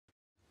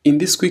In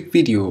this quick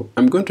video,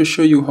 I'm going to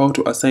show you how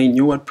to assign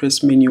your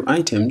WordPress menu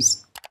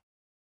items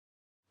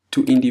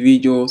to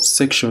individual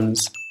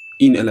sections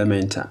in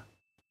Elementor.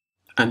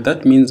 And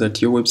that means that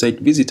your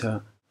website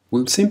visitor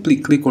will simply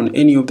click on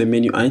any of the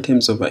menu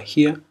items over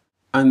here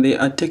and they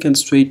are taken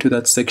straight to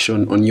that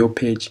section on your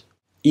page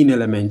in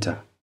Elementor.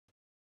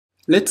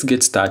 Let's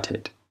get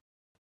started.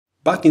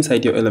 Back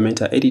inside your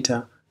Elementor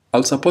editor,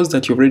 I'll suppose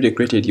that you've already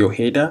created your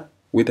header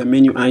with the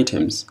menu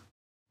items.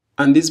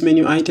 And these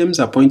menu items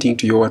are pointing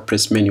to your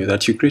WordPress menu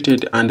that you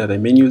created under the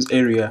menus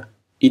area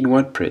in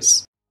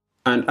WordPress.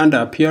 And under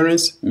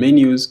appearance,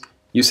 menus,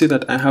 you see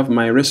that I have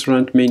my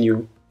restaurant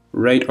menu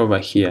right over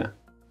here.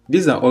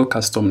 These are all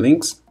custom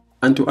links.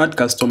 And to add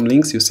custom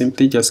links, you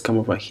simply just come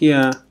over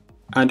here,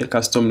 add a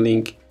custom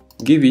link,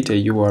 give it a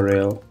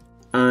URL,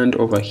 and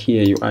over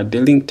here you add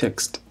the link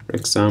text. For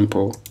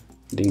example,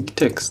 link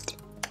text.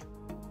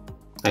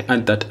 I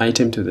add that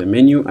item to the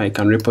menu. I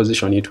can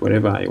reposition it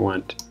wherever I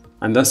want.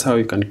 And that's how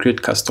you can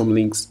create custom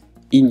links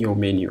in your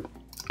menu.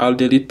 I'll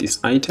delete this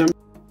item.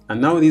 And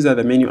now these are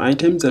the menu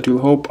items that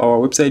will help our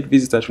website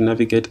visitor to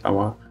navigate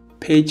our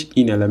page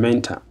in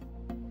Elementor.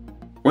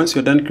 Once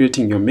you're done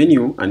creating your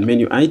menu and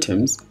menu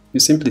items, you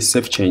simply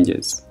save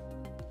changes.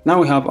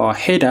 Now we have our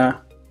header,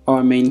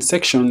 our main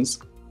sections,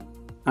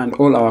 and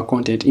all our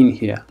content in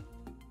here.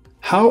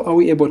 How are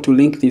we able to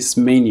link this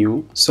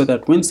menu so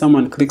that when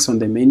someone clicks on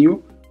the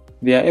menu,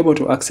 they are able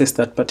to access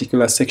that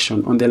particular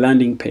section on the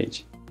landing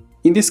page?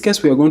 In this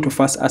case, we are going to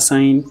first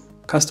assign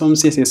custom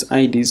CSS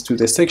IDs to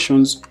the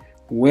sections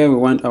where we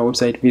want our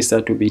website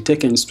visitor to be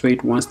taken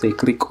straight once they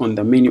click on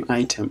the menu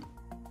item.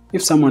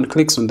 If someone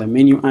clicks on the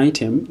menu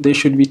item, they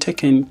should be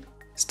taken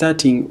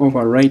starting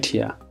over right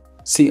here.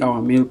 See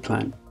our meal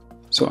plan.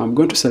 So I'm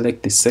going to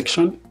select this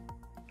section,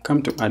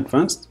 come to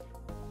Advanced,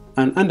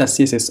 and under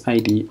CSS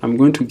ID, I'm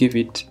going to give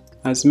it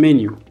as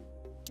menu.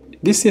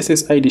 This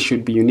CSS ID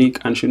should be unique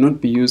and should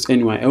not be used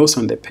anywhere else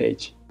on the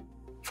page.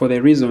 For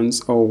the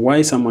reasons or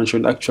why someone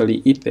should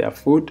actually eat their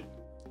food,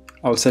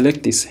 I'll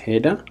select this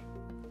header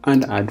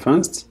and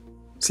Advanced,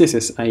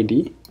 CSS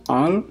ID,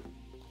 I'll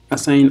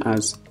assign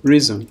as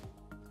reason.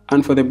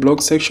 And for the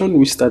blog section,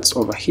 which starts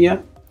over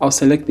here, I'll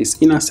select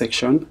this inner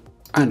section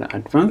and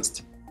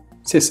Advanced,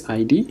 CSS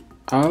ID,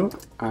 I'll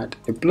add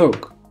a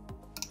blog.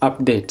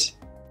 Update.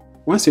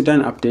 Once you're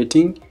done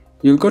updating,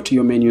 you'll go to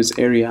your menus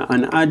area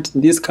and add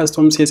these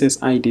custom CSS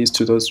IDs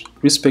to those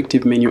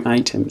respective menu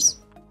items.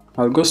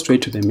 I'll go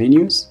straight to the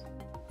menus,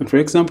 and for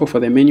example for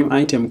the menu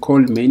item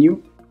called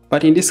menu,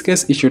 but in this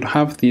case it should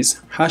have this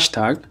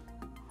hashtag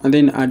and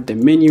then add the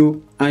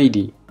menu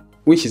ID,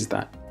 which is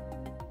that.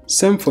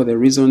 Same for the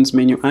reasons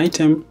menu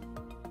item,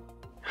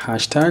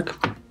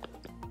 hashtag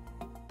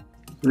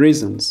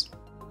reasons.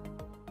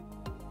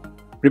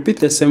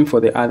 Repeat the same for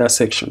the other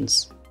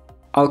sections.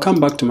 I'll come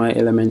back to my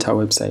Elementor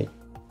website.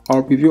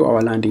 I'll preview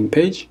our landing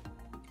page,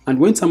 and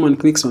when someone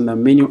clicks on the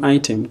menu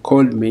item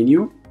called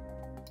menu,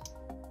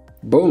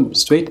 boom,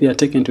 straight they are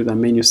taken to the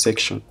menu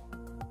section.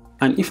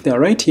 And if they are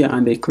right here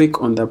and they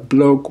click on the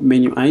blog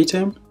menu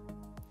item,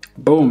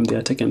 boom, they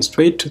are taken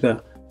straight to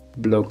the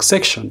blog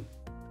section.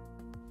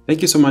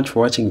 Thank you so much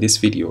for watching this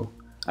video.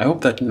 I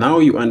hope that now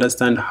you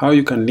understand how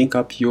you can link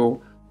up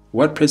your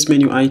WordPress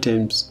menu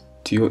items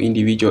to your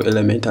individual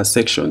Elementor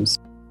sections.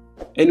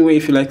 Anyway,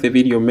 if you like the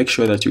video, make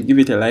sure that you give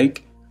it a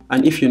like.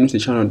 And if you're new to the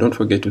channel, don't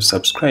forget to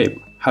subscribe.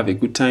 Have a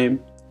good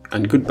time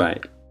and goodbye.